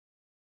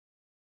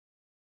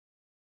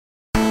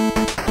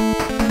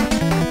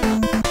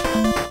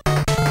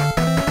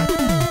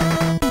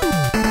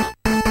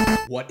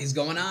What is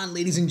going on,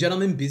 ladies and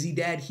gentlemen?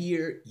 BizzyDad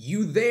here.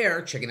 You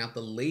there, checking out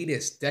the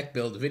latest deck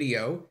build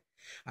video.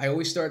 I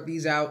always start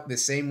these out the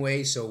same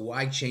way, so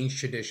why change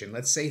tradition?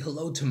 Let's say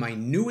hello to my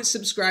newest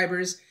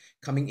subscribers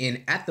coming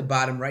in at the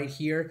bottom right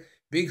here.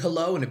 Big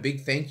hello and a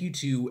big thank you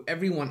to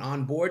everyone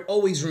on board.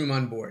 Always room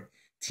on board.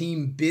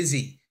 Team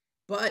Busy.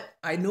 But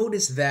I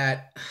noticed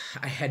that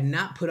I had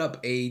not put up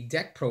a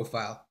deck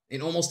profile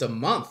in almost a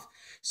month,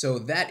 so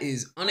that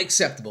is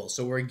unacceptable.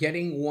 So we're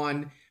getting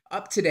one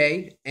up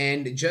today,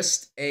 and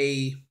just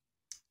a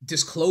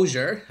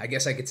disclosure, I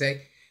guess I could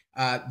say,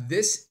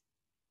 this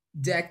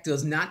deck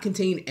does not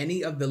contain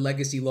any of the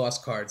Legacy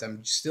Lost cards.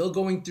 I'm still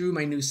going through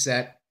my new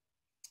set,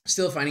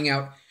 still finding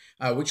out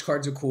which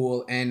cards are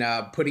cool, and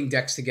putting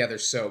decks together.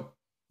 So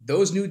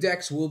those new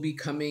decks will be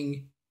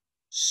coming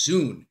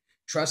soon,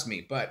 trust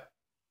me. But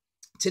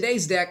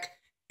today's deck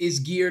is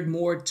geared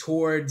more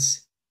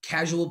towards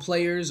casual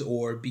players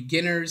or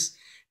beginners,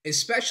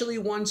 especially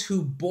ones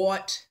who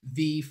bought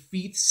the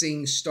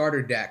Fiethsing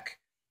starter deck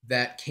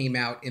that came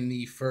out in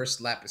the first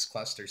Lapis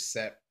Cluster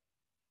set.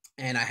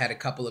 And I had a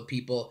couple of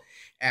people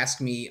ask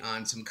me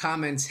on some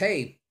comments,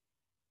 hey,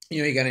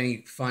 you got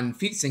any fun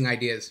Fiethsing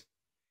ideas?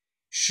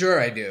 Sure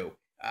I do.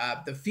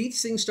 The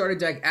Fiethsing starter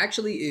deck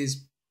actually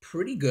is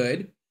pretty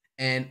good,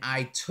 and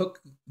I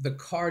took the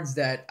cards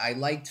that I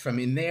liked from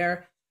in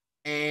there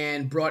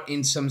and brought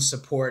in some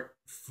support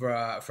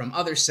from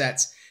other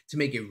sets to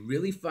make a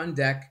really fun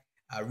deck.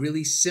 A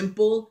really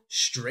simple,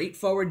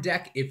 straightforward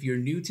deck. If you're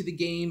new to the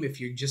game,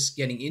 if you're just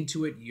getting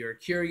into it, you're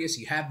curious,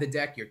 you have the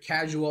deck, you're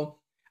casual.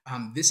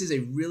 This is a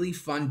really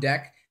fun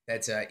deck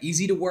that's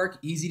easy to work,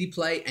 easy to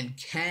play, and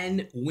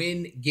can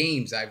win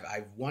games. I've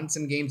won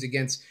some games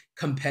against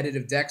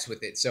competitive decks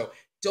with it. So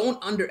don't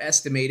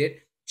underestimate it.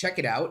 Check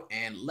it out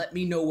and let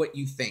me know what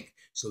you think.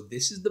 So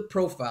this is the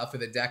profile for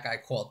the deck I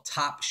call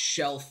Top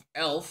Shelf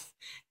Elf,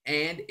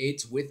 and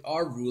it's with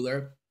our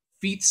ruler,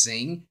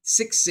 Fiethsing,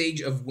 6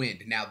 Sage of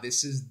Wind. Now,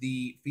 this is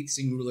the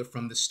Fiethsing ruler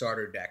from the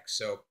starter deck.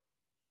 So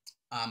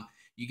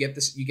you get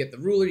this, you get the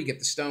ruler, you get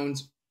the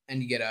stones,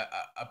 and you get a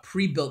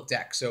pre-built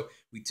deck. So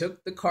we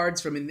took the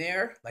cards from in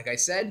there, like I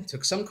said,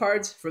 took some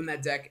cards from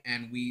that deck,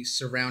 and we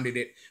surrounded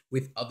it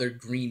with other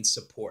green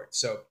support.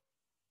 So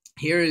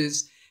here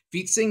is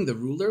Fiethsing, the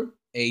ruler,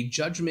 a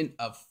judgment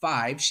of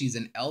 5. She's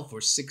an elf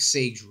or 6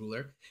 Sage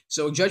ruler.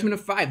 So a judgment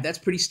of 5, that's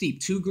pretty steep.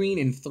 2 green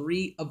and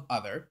 3 of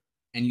other.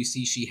 And you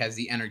see she has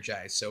the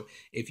energize. So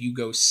if you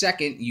go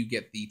second, you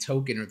get the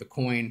token or the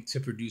coin to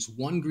produce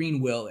 1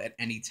 green will at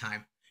any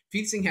time.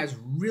 Fiethsing has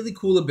really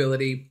cool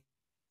ability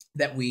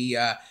that we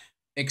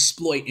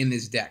exploit in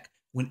this deck.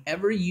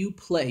 Whenever you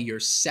play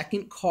your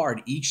second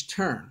card each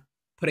turn,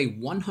 put a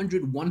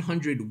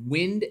 100/100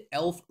 Wind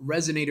Elf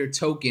Resonator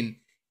token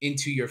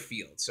into your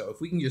field. So if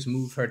we can just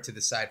move her to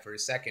the side for a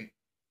second.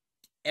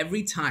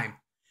 Every time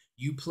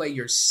you play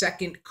your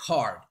second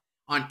card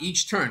on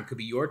each turn, could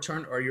be your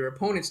turn or your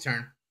opponent's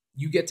turn,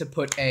 you get to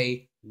put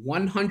a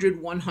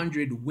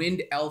 100/100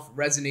 Wind Elf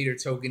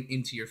Resonator token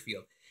into your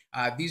field.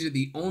 These are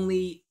the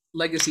only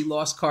Legacy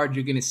Lost cards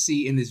you're going to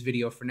see in this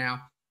video for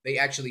now. They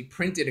actually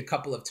printed a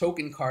couple of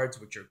token cards,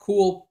 which are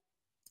cool.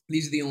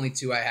 These are the only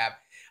 2 I have.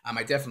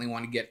 I definitely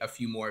want to get a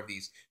few more of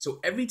these.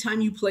 So every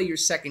time you play your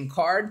second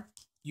card,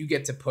 you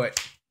get to put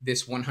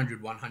this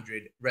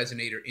 100/100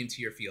 Resonator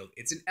into your field.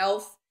 It's an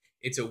elf.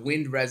 It's a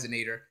Wind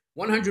Resonator.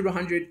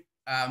 100/100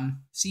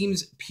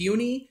 seems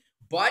puny,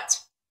 but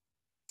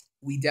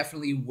we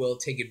definitely will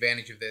take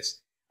advantage of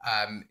this.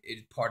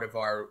 It's part of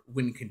our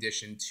win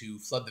condition to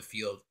flood the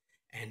field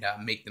and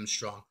make them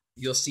strong.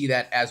 You'll see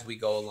that as we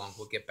go along.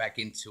 We'll get back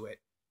into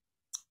it.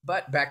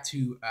 But back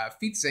to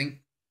Fiethsing,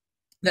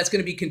 that's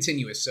going to be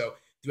continuous. So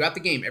throughout the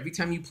game, every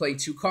time you play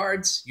 2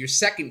 cards, your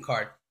second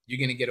card, you're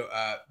going to get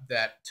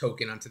that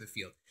token onto the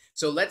field.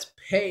 So let's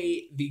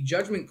pay the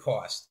judgment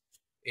cost.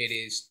 It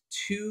is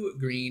 2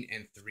 green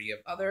and 3 of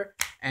other.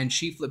 And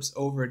she flips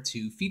over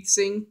to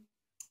Fiethsing.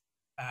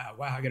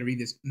 Wow, I gotta read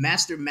this.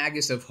 Master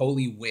Magus of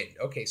Holy Wind.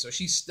 Okay, so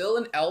she's still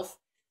an elf,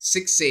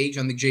 6 Sage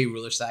on the J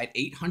ruler side,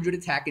 800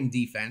 attack and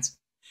defense.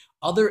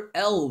 Other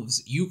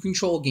elves you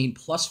control gain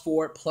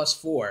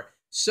 +4/+4.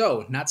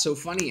 So, not so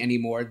funny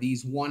anymore.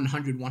 These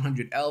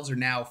 100/100 elves are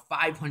now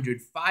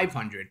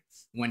 500/500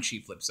 when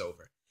she flips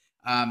over.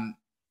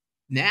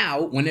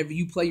 Now, whenever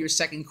you play your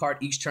second card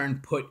each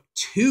turn, put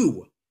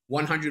 2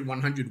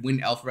 100/100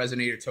 Wind Elf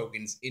Resonator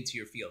tokens into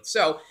your field.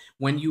 So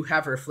when you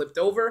have her flipped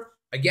over,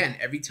 again,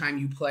 every time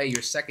you play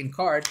your second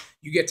card,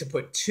 you get to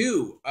put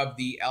 2 of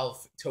the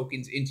elf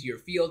tokens into your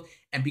field.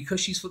 And because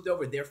she's flipped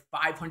over, they're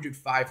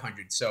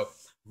 500/500. So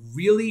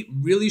really,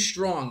 really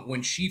strong.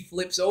 When she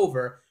flips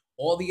over,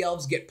 all the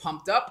elves get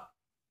pumped up.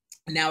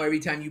 And now every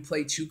time you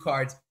play 2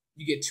 cards,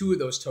 you get 2 of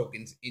those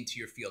tokens into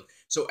your field.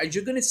 So as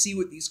you're going to see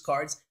with these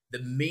cards, the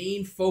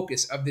main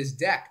focus of this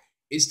deck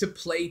is to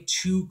play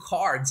 2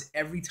 cards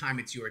every time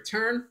it's your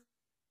turn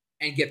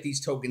and get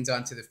these tokens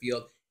onto the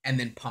field and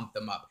then pump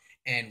them up.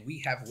 And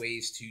we have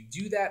ways to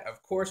do that,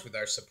 of course, with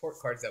our support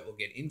cards that we'll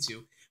get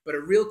into. But a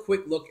real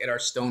quick look at our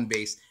stone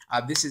base.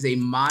 This is a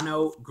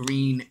mono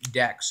green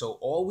deck. So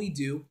all we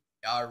do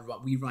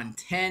we run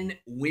 10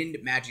 wind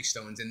magic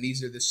stones, and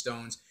these are the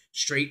stones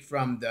straight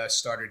from the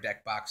starter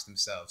deck box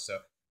themselves. So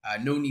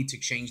no need to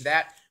change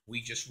that.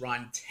 We just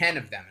run 10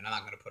 of them, and I'm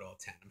not going to put all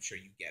 10. I'm sure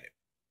you get it.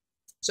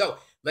 So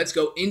let's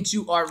go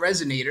into our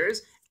Resonators.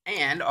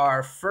 And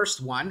our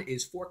first one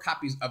is 4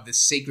 copies of the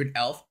Sacred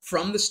Elf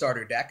from the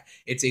starter deck.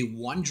 It's a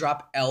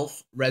 1-drop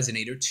elf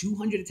resonator,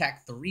 200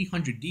 attack,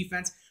 300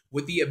 defense,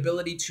 with the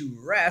ability to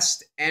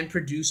rest and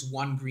produce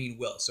 1 green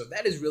will. So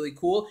that is really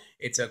cool.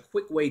 It's a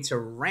quick way to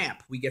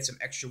ramp. We get some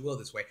extra will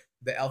this way.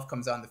 The elf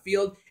comes on the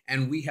field,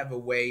 and we have a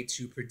way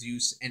to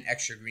produce an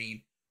extra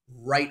green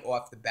right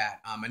off the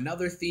bat.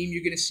 Another theme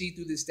you're going to see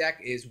through this deck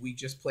is we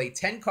just play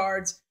 10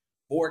 cards,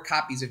 4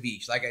 copies of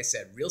each. Like I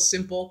said, real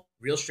simple,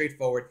 real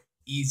straightforward,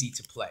 easy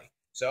to play.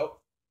 So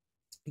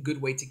a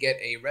good way to get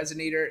a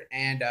resonator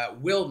and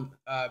will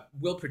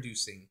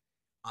producing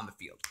on the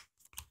field.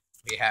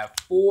 We have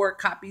 4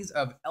 copies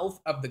of Elf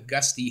of the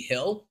Gusty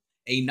Hill,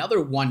 another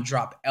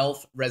 1-drop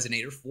elf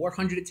resonator,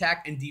 400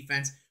 attack and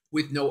defense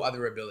with no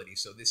other ability.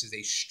 So this is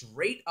a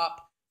straight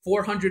up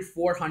 400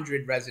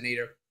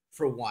 resonator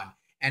for 1,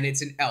 and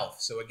it's an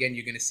elf. So again,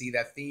 you're going to see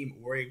that theme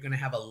where you're going to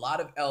have a lot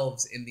of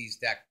elves in this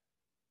deck,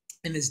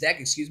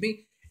 excuse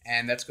me,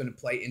 and that's going to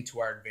play into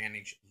our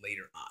advantage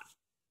later on.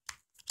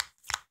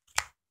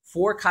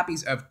 4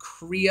 copies of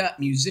Crea,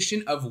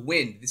 Musician of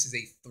Wind. This is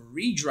a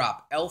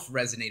 3-drop elf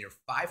resonator,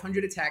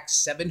 500 attack,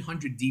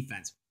 700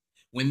 defense.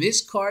 When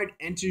this card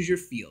enters your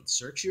field,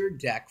 search your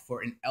deck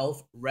for an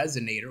elf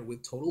resonator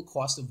with total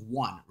cost of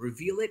 1.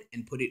 Reveal it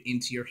and put it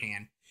into your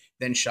hand,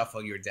 then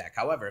shuffle your deck.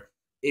 However,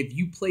 if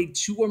you played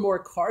 2 or more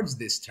cards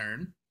this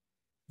turn,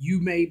 you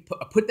may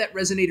put that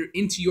resonator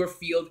into your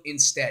field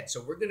instead.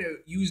 So we're going to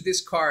use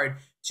this card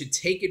to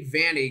take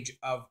advantage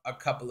of a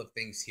couple of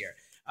things here.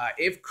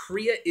 If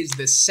Crea is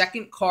the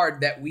second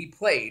card that we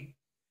played,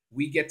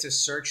 we get to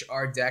search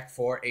our deck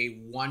for a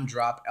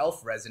 1-drop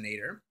elf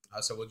resonator.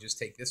 So we'll just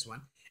take this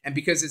one. And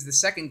because it's the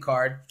second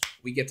card,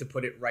 we get to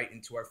put it right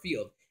into our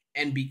field.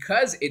 And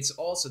because it's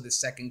also the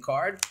second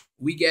card,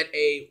 we get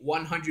a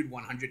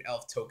 100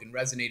 elf token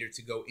resonator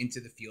to go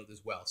into the field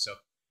as well. So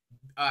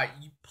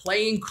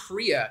playing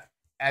Crea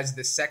as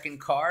the second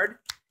card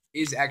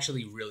is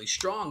actually really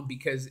strong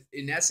because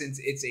in essence,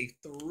 it's a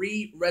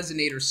 3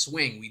 resonator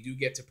swing. We do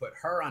get to put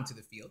her onto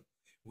the field.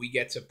 We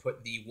get to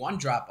put the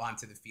 1-drop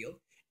onto the field,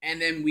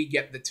 and then we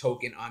get the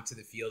token onto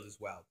the field as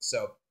well.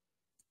 So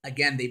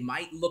again, they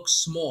might look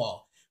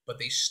small, but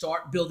they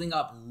start building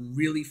up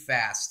really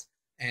fast.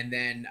 And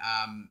then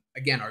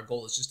again, our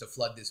goal is just to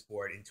flood this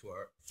board into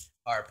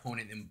our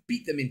opponent and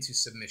beat them into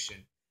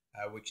submission,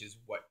 which is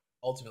what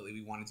ultimately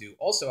we want to do.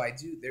 Also,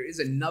 there is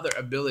another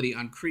ability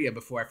on Crea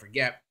before I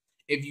forget.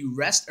 If you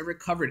rest a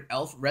recovered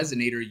elf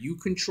resonator you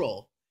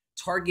control,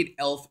 target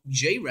elf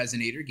J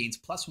resonator gains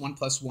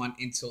 +1/+1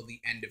 until the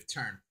end of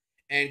turn.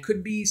 And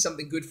could be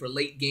something good for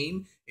late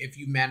game. If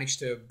you manage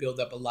to build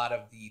up a lot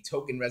of the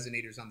token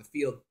resonators on the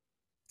field,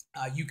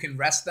 you can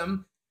rest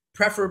them,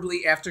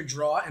 preferably after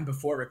draw and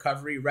before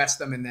recovery. Rest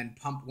them and then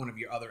pump one of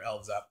your other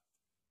elves up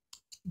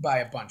by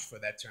a bunch for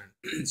that turn.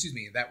 Excuse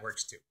me, that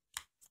works too.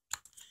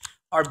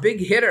 Our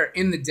big hitter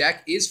in the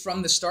deck is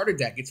from the starter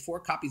deck. It's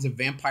 4 copies of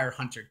Vampire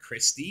Hunter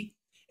Christie,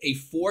 a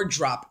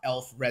 4-drop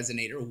elf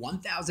resonator,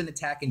 1000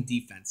 attack and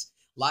defense.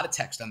 A lot of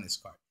text on this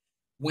card.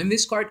 When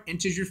this card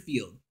enters your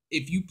field,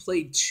 if you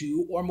played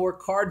 2 or more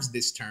cards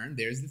this turn,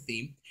 there's the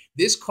theme,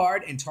 this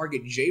card and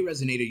target J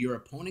resonator your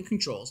opponent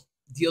controls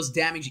deals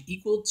damage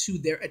equal to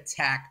their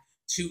attack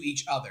to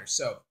each other.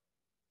 So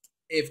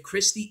if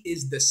Christie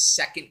is the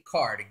second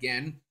card,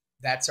 again,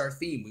 that's our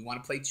theme. We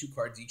want to play 2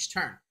 cards each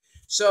turn.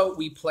 So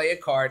we play a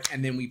card,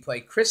 and then we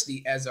play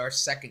Christie as our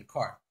second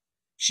card.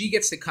 She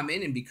gets to come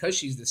in, and because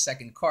she's the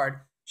second card,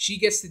 she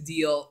gets to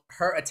deal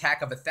her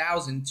attack of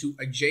 1000 to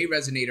a J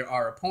resonator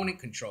our opponent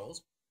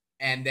controls,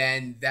 and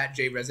then that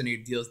J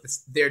resonator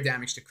deals their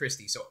damage to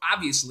Christie. So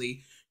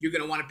obviously, you're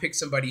going to want to pick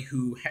somebody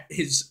who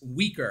is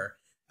weaker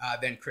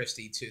than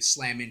Christie to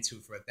slam into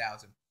for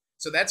 1000.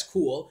 So that's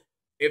cool.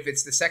 If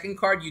it's the second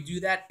card, you do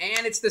that,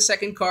 and it's the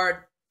second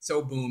card,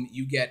 so boom,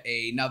 you get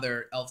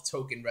another elf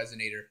token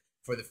resonator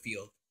for the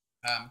field.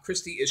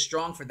 Christie is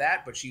strong for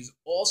that, but she's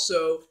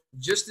also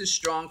just as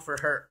strong for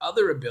her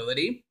other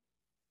ability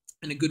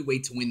and a good way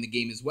to win the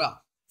game as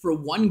well. For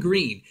 1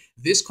 green,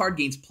 this card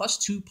gains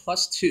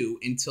 +2/+2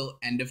 until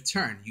end of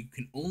turn. You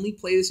can only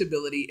play this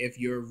ability if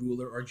your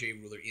ruler or J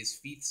ruler is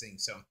Fiethsing.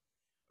 So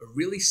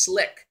really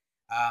slick.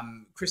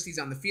 Christie's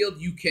on the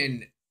field. You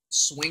can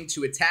swing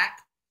to attack.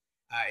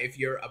 If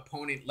your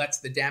opponent lets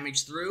the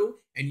damage through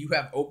and you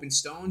have open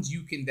stones,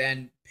 you can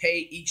then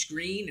pay each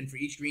green, and for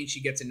each green,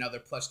 she gets another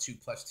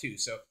 +2/+2.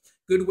 So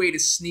good way to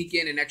sneak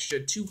in an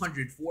extra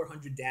 200,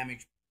 400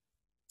 damage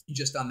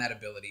just on that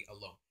ability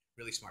alone.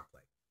 Really smart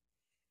play.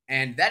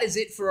 And that is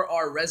it for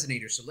our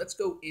Resonator. So let's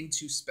go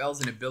into spells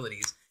and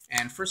abilities.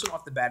 And first one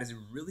off the bat is a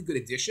really good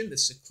addition, the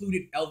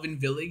Secluded Elven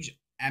Village,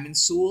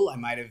 Amonsulle. I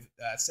might have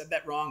said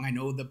that wrong. I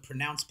know the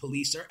pronounced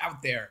police are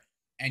out there,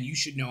 and you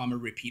should know I'm a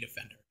repeat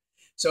offender.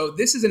 So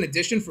this is an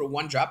addition for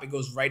 1 drop. It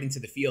goes right into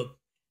the field.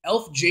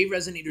 Elf J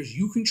Resonators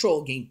you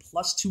control gain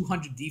plus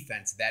 200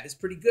 defense. That is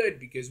pretty good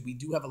because we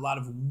do have a lot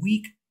of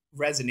weak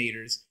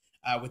Resonators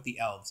with the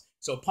elves.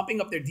 So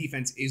pumping up their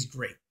defense is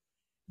great.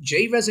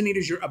 J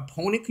Resonators your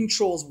opponent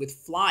controls with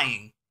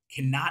flying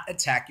cannot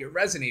attack your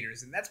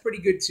Resonators, and that's pretty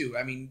good too.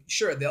 I mean,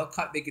 sure,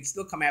 they could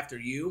still come after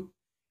you,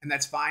 and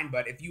that's fine,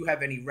 but if you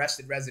have any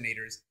rested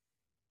Resonators,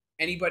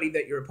 anybody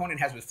that your opponent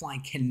has with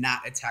flying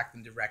cannot attack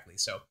them directly.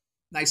 So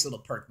nice little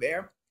perk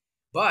there.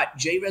 But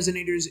J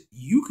Resonators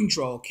you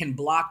control can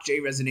block J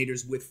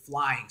Resonators with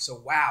flying.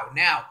 So wow,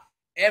 now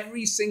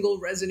every single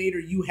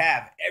Resonator you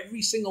have,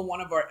 every single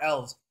one of our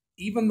elves,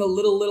 even the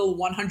little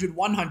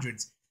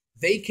 100/100s,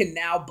 they can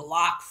now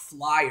block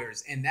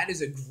flyers. And that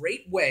is a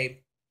great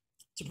way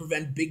to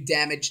prevent big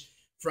damage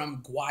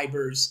from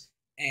Gwybers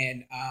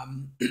and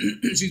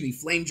excuse me,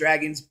 flame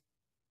dragons.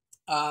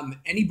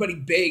 Anybody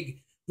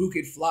big who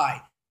could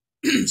fly.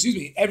 Excuse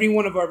me, every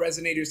one of our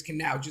Resonators can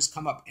now just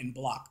come up and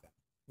block them,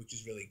 which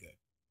is really good.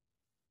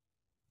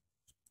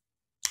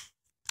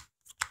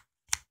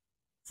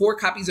 4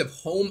 copies of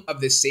Home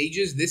of the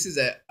Sages. This is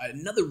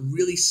another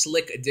really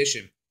slick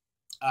addition.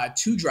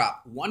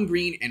 2-drop, 1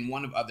 green and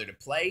 1 of other to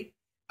play.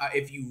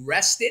 If you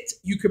rest it,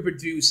 you could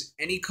produce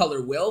any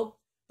color will,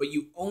 but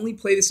you only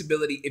play this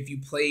ability if you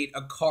played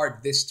a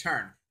card this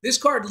turn. This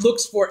card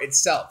looks for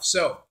itself,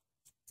 so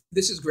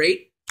this is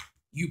great.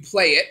 You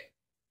play it,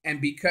 and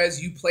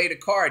because you played a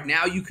card,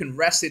 now you can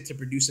rest it to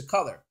produce a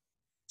color.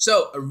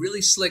 So a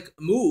really slick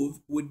move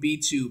would be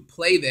to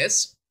play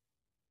this,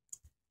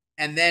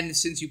 and then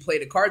since you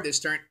played a card this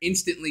turn,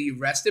 instantly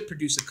rest it,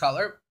 produce a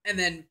color, and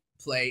then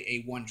play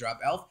a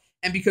 1-drop elf.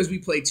 And because we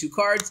played 2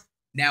 cards,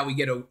 now we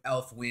get an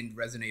Elf Wind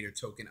Resonator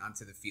token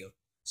onto the field.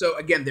 So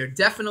again, there are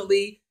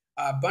definitely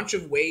a bunch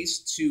of ways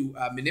to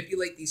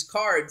manipulate these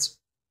cards,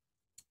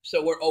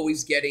 so we're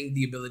always getting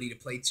the ability to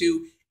play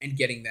 2 and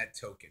getting that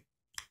token.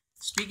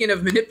 Speaking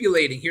of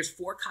manipulating, here's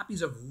 4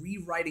 copies of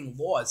Rewriting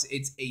Laws.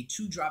 It's a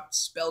 2-drop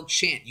spell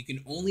chant. You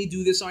can only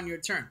do this on your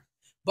turn.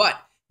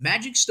 But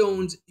magic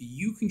stones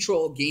you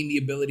control gain the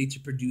ability to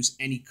produce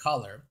any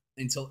color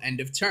until end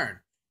of turn.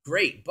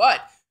 Great,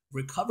 but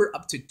recover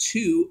up to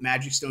 2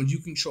 magic stones you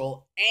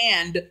control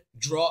and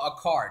draw a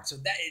card. So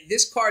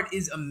this card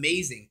is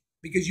amazing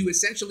because you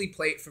essentially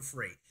play it for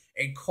free.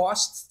 It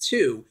costs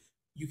 2.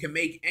 You can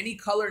make any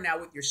color now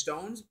with your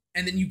stones,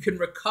 and then you can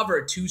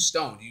recover 2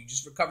 stones. You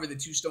just recover the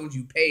 2 stones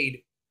you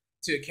paid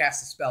to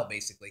cast a spell,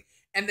 basically.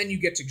 And then you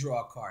get to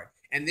draw a card.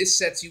 And this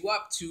sets you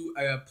up to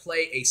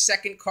play a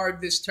second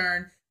card this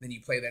turn. Then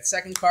you play that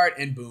second card,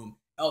 and boom,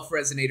 Elf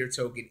Resonator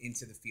token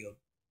into the field.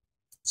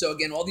 So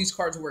again, all these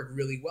cards work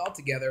really well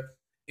together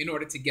in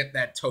order to get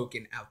that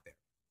token out there.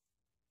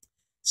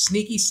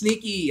 Sneaky,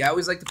 sneaky. I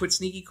always like to put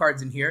sneaky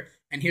cards in here.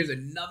 And here's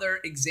another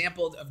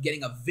example of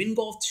getting a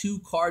Vingolf 2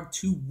 card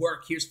to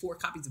work. Here's 4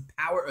 copies of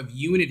Power of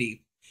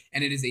Unity.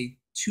 And it is a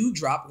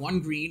 2-drop,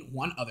 1 green,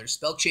 1 other.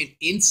 Spell chain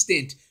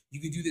instant.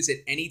 You can do this at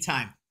any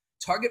time.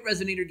 Target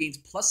Resonator gains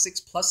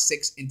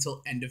 +6/+6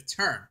 until end of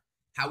turn.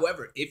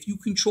 However, if you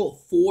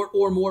control 4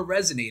 or more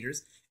Resonators,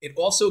 it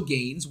also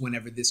gains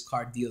whenever this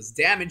card deals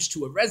damage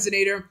to a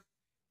Resonator.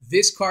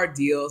 This card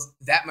deals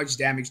that much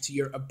damage to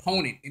your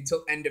opponent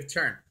until end of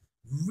turn.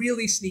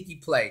 Really sneaky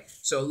play.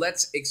 So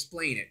let's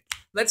explain it.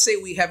 Let's say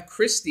we have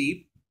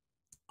Christie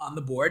on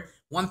the board,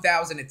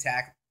 1,000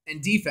 attack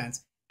and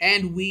defense,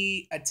 and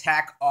we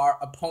attack our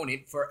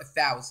opponent for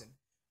 1,000.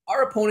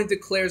 Our opponent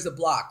declares a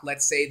block.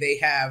 Let's say they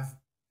have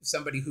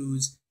somebody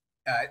who's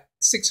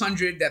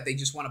 600 that they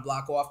just want to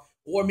block off,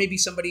 or maybe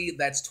somebody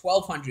that's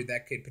 1,200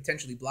 that could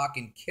potentially block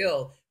and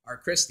kill our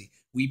Christie.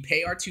 We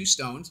pay our 2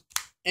 stones,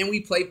 and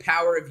we play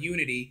Power of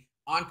Unity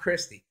on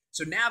Christie.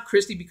 So now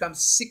Christie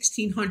becomes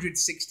 1,600,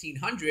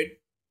 1,600,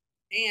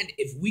 and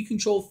if we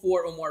control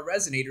 4 or more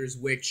Resonators,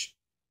 which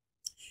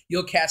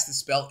you'll cast the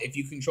spell if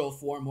you control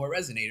 4 or more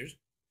Resonators,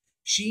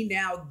 she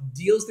now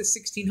deals the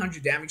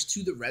 1,600 damage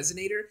to the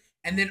Resonator,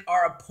 and then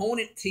our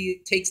opponent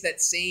takes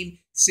that same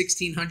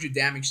 1,600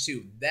 damage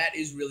too. That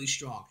is really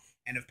strong.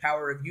 And if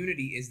Power of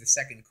Unity is the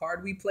second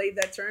card we played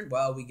that turn,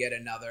 well, we get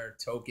another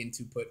token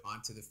to put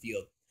onto the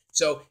field.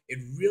 So it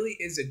really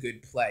is a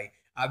good play.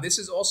 This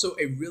is also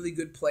a really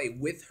good play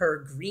with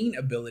her green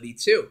ability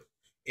too.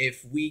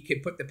 If we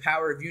could put the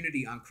Power of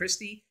Unity on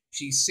Christie,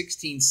 she's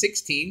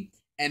 16/16,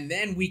 and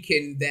then we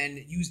can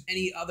then use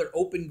any other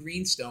open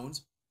green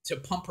stones to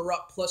pump her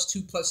up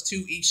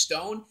 +2/+2 each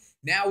stone.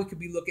 Now we could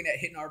be looking at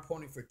hitting our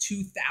opponent for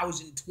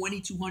 2,000,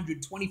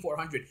 2,200,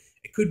 2,400.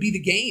 It could be the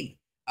game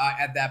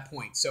at that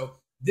point. So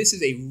this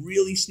is a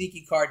really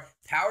sneaky card.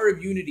 Power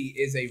of Unity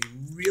is a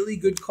really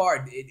good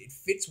card. It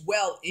fits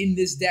well in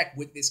this deck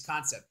with this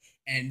concept.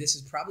 And this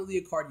is probably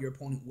a card your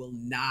opponent will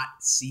not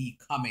see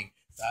coming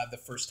the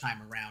first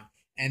time around.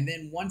 And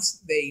then once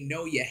they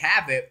know you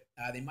have it,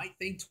 they might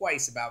think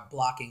twice about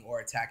blocking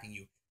or attacking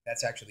you.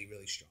 That's actually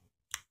really strong.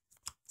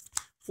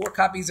 4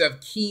 copies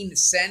of Keen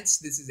Sense.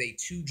 This is a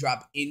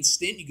 2-drop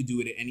instant. You could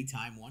do it at any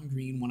time. 1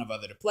 green, 1 of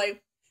other to play.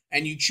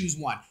 And you choose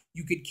 1.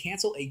 You could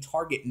cancel a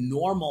target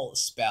normal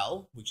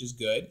spell, which is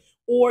good,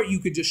 or you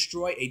could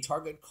destroy a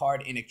target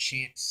card in a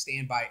chant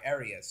standby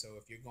area. So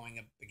if you're going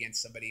up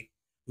against somebody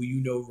who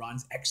you know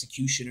runs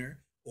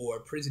Executioner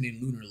or Prison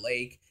in Lunar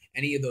Lake,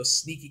 any of those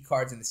sneaky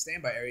cards in the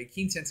standby area,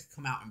 Keen Sense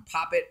can come out and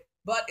pop it.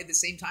 But at the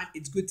same time,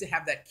 it's good to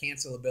have that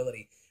cancel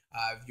ability.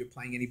 If you're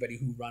playing anybody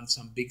who runs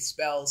some big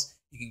spells,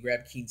 you can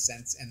grab Keen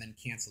Sense and then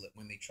cancel it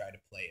when they try to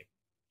play it.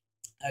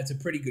 It's a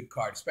pretty good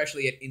card,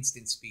 especially at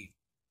instant speed.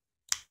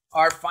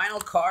 Our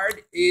final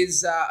card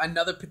is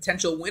another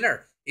potential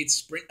winner. It's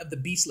Sprint of the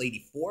Beast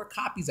Lady, 4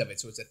 copies of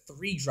it. So it's a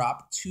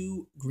 3-drop,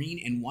 2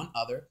 green and 1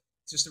 other.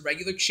 It's just a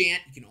regular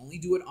chant. You can only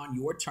do it on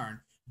your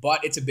turn,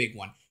 but it's a big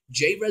one.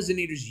 J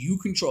Resonators you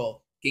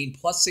control gain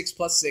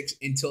 +6/+6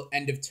 until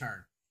end of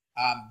turn.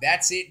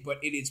 That's it, but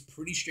it is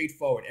pretty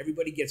straightforward.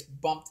 Everybody gets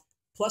bumped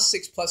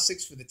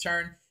 +6/+6 for the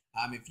turn.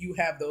 If you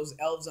have those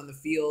elves on the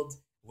field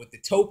with the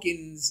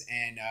tokens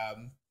and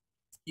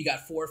you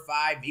got 4 or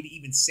 5, maybe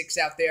even 6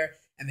 out there,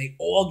 and they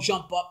all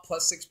jump up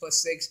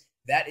 +6/+6,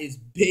 that is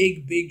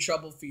big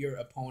trouble for your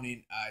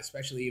opponent,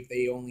 especially if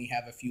they only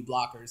have a few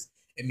blockers.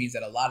 It means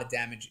that a lot of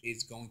damage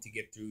is going to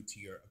get through to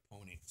your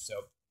opponent.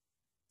 So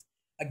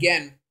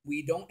again,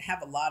 we don't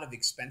have a lot of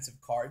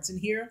expensive cards in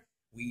here.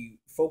 We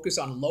focus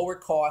on lower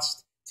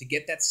cost to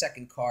get that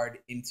second card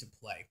into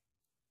play.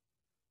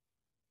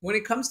 When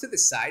it comes to the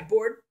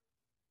sideboard,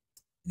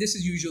 this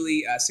is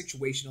usually a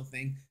situational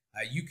thing.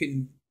 You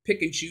can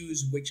pick and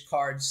choose which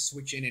cards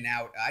switch in and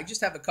out. I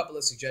just have a couple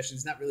of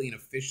suggestions, not really an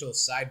official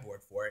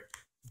sideboard for it.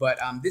 But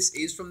this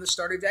is from the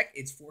starter deck.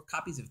 It's 4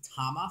 copies of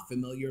Tama,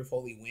 Familiar of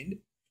Holy Wind.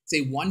 It's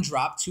a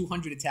 1-drop,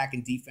 200 attack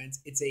and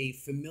defense. It's a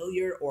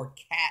Familiar or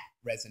Cat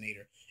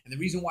Resonator. And the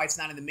reason why it's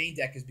not in the main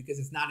deck is because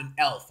it's not an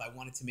elf. I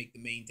wanted to make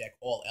the main deck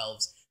all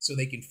elves so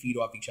they can feed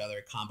off each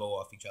other, combo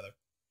off each other.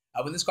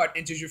 When this card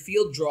enters your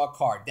field, draw a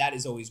card. That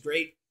is always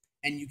great.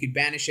 And you can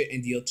banish it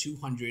and deal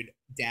 200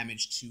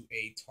 damage to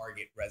a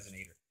target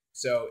Resonator.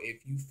 So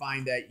if you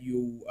find that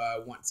you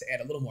want to add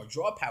a little more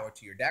draw power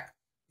to your deck,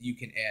 you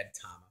can add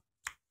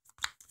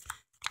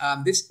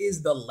Tama. This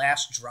is the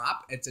last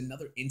drop. It's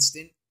another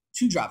instant.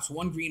 2 drops,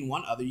 1 green,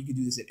 1 other. You can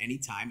do this at any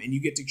time, and you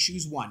get to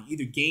choose one.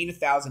 Either gain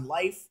 1,000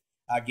 life.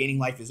 Gaining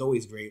life is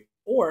always great.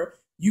 Or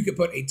you could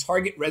put a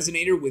target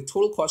Resonator with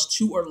total cost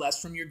 2 or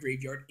less from your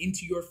graveyard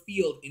into your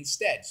field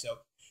instead. So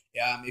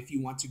if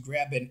you want to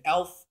grab an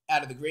elf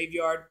out of the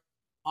graveyard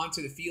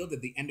onto the field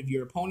at the end of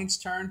your opponent's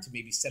turn to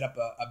maybe set up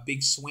a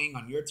big swing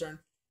on your turn,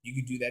 you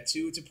could do that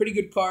too. It's a pretty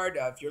good card.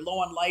 If you're low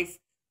on life,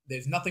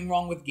 there's nothing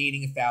wrong with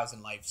gaining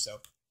 1,000 life. So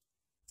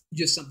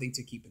just something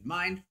to keep in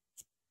mind.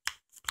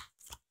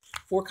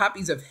 4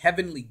 copies of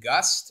Heavenly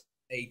Gust,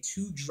 a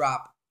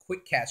 2-drop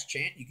quick cast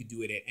chant. You could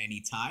do it at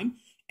any time.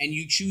 And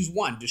you choose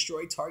one,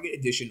 destroy target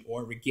edition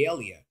or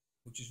regalia,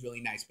 which is really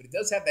nice. But it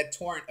does have that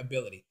torrent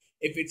ability.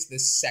 If it's the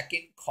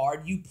second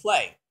card you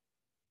play,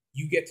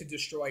 you get to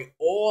destroy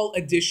all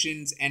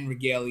editions and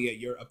regalia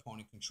your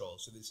opponent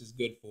controls. So this is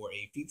good for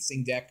a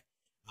Fiethsing deck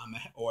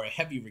or a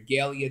heavy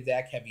regalia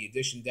deck, heavy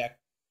edition deck.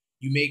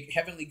 You make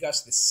Heavenly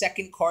Gust the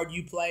second card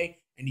you play,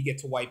 and you get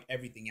to wipe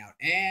everything out.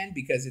 And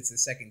because it's the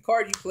second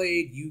card you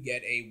played, you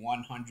get a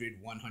 100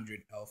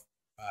 elf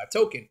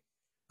token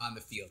on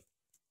the field.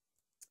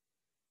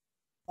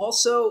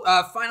 Also,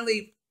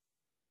 finally,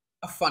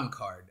 a fun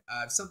card.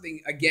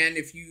 Something, again,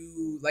 if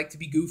you like to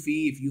be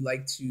goofy, if you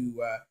like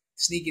to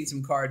sneak in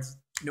some cards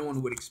no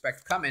one would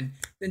expect coming,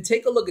 then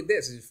take a look at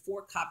this. There's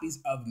 4 copies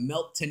of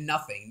Melt to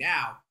Nothing.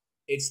 Now,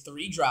 it's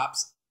 3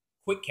 drops,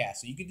 quick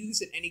cast. So you can do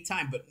this at any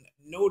time, but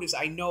notice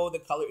I know the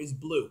color is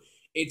blue.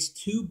 It's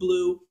 2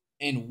 blue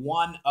and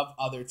 1 of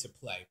other to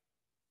play.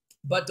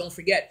 But don't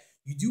forget,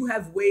 you do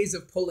have ways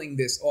of pulling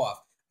this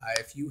off.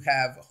 If you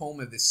have Home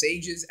of the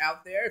Sages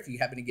out there, if you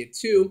happen to get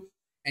 2,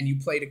 and you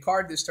played a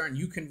card this turn,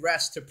 you can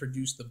rest to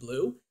produce the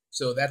blue.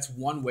 So that's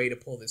one way to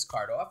pull this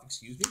card off,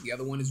 excuse me. The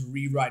other one is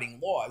Rewriting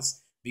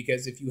Laws,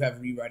 because if you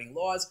have Rewriting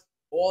Laws,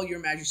 all your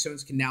Magic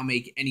Stones can now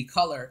make any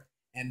color,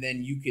 and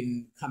then you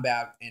can come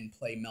out and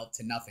play Melt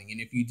to Nothing.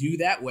 And if you do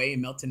that way,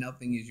 and Melt to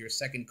Nothing is your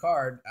second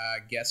card,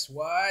 guess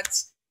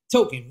what?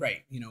 Token,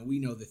 right. You know, we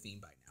know the theme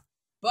by now.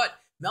 But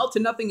Melt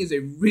to Nothing is a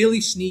really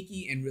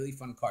sneaky and really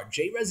fun card.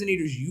 J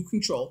Resonators you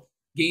control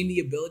gain the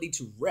ability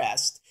to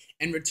rest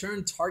and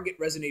return target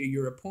Resonator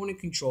your opponent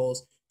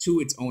controls to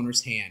its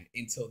owner's hand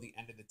until the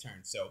end of the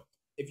turn. So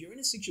if you're in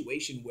a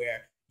situation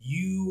where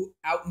you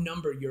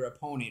outnumber your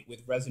opponent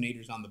with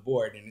Resonators on the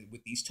board, and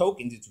with these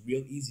tokens, it's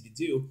real easy to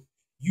do,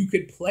 you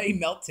could play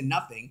Melt to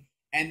Nothing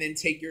and then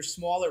take your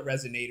smaller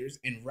Resonators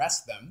and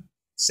rest them,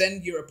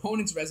 send your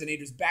opponent's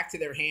Resonators back to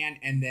their hand,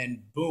 and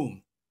then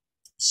boom,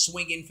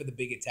 swing in for the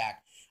big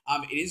attack.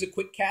 It is a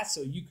quick cast,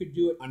 so you could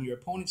do it on your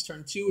opponent's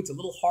turn too. It's a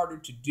little harder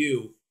to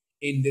do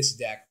in this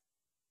deck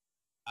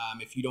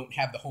if you don't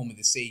have the Home of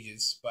the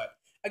Sages. But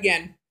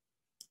again,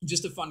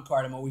 just a fun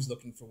card. I'm always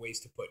looking for ways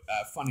to put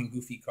fun and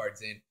goofy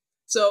cards in.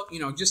 So, you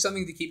know, just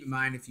something to keep in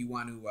mind if you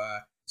want to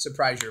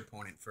surprise your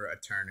opponent for a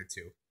turn or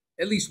two.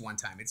 At least one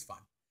time. It's fun.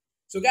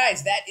 So,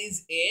 guys, that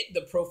is it.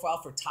 The profile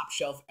for Top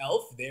Shelf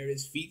Elf. There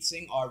is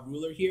Fiethsing, our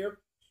ruler here.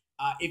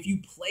 If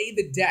you play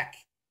the deck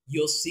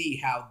you'll see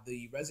how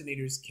the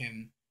Resonators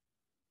can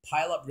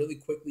pile up really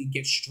quickly,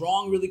 get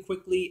strong really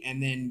quickly,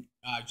 and then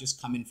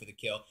just come in for the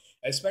kill.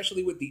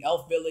 Especially with the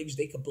elf village,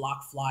 they could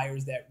block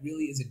flyers. That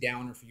really is a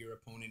downer for your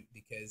opponent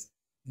because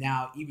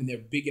now even their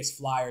biggest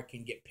flyer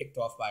can get picked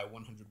off by a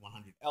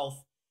 100-100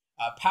 elf.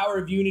 Power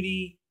of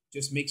Unity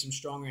just makes them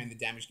stronger, and the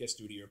damage gets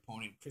through to your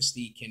opponent.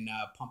 Christie can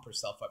pump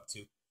herself up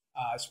too.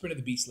 Sprint of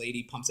the Beast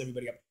Lady pumps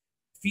everybody up.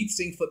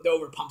 Fiethsing flipped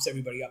over pumps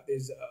everybody up.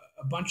 There's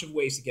a bunch of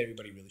ways to get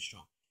everybody really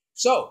strong.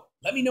 So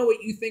let me know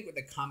what you think with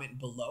a comment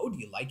below. Do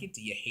you like it?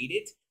 Do you hate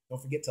it?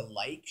 Don't forget to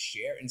like,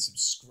 share, and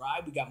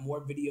subscribe. We got more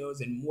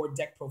videos and more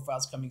deck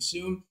profiles coming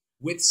soon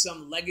with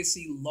some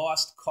Legacy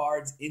Lost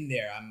cards in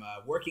there. I'm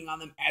working on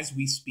them as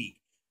we speak.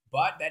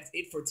 But that's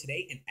it for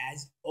today. And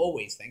as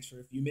always, thanks for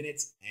a few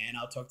minutes, and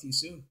I'll talk to you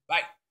soon.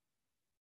 Bye.